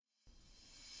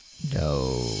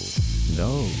No,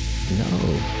 no,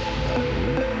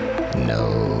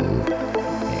 no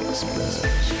expert.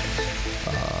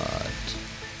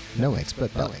 No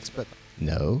expert,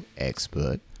 no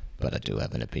expert, but I do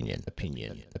have an opinion.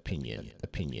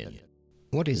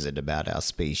 What is it about our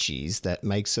species that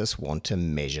makes us want to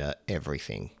measure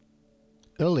everything?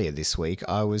 Earlier this week,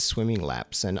 I was swimming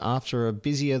laps, and after a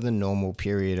busier than normal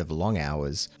period of long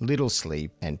hours, little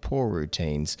sleep, and poor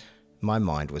routines, my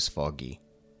mind was foggy.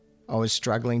 I was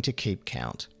struggling to keep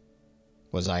count.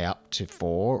 Was I up to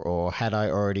 4, or had I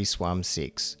already swum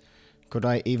 6? Could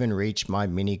I even reach my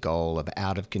mini goal of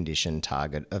out-of-condition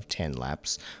target of 10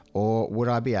 laps, or would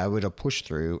I be able to push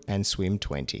through and swim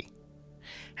 20?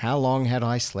 How long had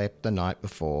I slept the night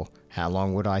before? How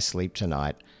long would I sleep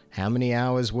tonight? How many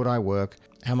hours would I work?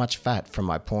 How much fat from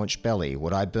my paunch belly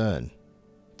would I burn?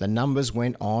 The numbers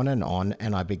went on,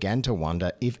 and I began to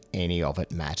wonder if any of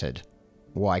it mattered.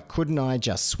 Why couldn't I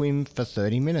just swim for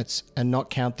 30 minutes and not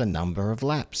count the number of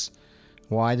laps?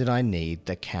 Why did I need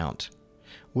the count?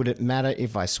 Would it matter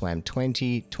if I swam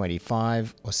 20,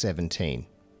 25, or 17?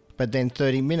 But then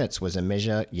 30 minutes was a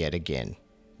measure yet again.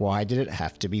 Why did it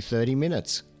have to be 30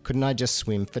 minutes? Couldn't I just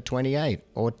swim for 28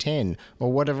 or 10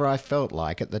 or whatever I felt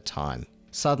like at the time?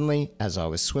 Suddenly, as I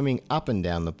was swimming up and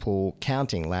down the pool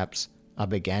counting laps, I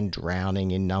began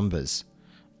drowning in numbers.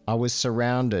 I was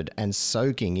surrounded and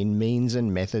soaking in means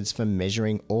and methods for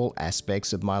measuring all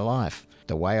aspects of my life.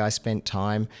 The way I spent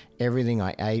time, everything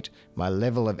I ate, my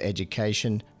level of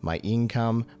education, my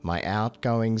income, my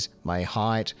outgoings, my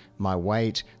height, my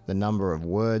weight, the number of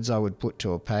words I would put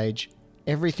to a page.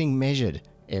 Everything measured,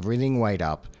 everything weighed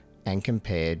up and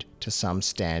compared to some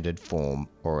standard form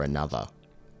or another.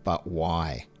 But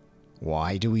why?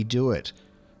 Why do we do it?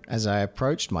 As I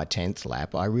approached my 10th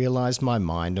lap, I realized my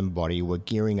mind and body were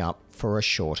gearing up for a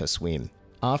shorter swim.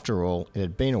 After all, it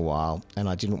had been a while and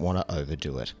I didn't want to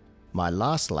overdo it. My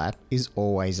last lap is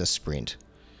always a sprint.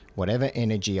 Whatever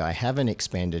energy I haven't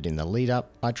expended in the lead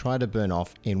up, I try to burn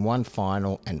off in one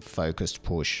final and focused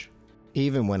push.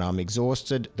 Even when I'm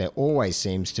exhausted, there always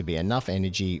seems to be enough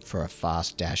energy for a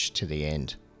fast dash to the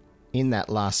end. In that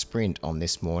last sprint on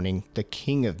this morning, the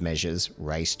king of measures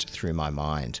raced through my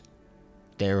mind.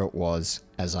 There it was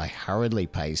as I hurriedly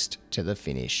paced to the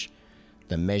finish.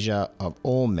 The measure of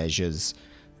all measures,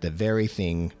 the very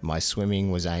thing my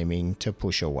swimming was aiming to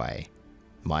push away,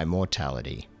 my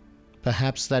mortality.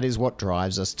 Perhaps that is what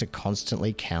drives us to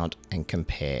constantly count and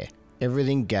compare,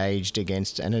 everything gauged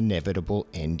against an inevitable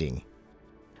ending.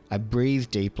 I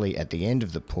breathed deeply at the end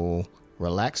of the pool,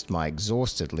 relaxed my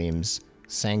exhausted limbs,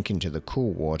 sank into the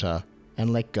cool water,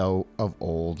 and let go of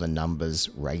all the numbers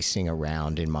racing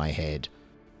around in my head.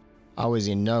 I was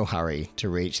in no hurry to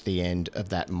reach the end of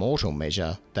that mortal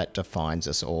measure that defines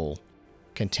us all,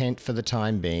 content for the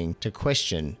time being to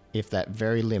question if that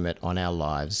very limit on our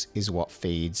lives is what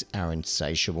feeds our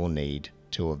insatiable need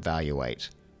to evaluate,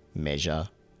 measure,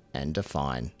 and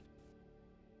define.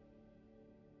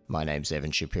 My name's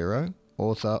Evan Shapiro,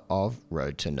 author of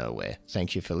Road to Nowhere.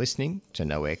 Thank you for listening to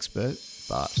No Expert,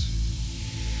 but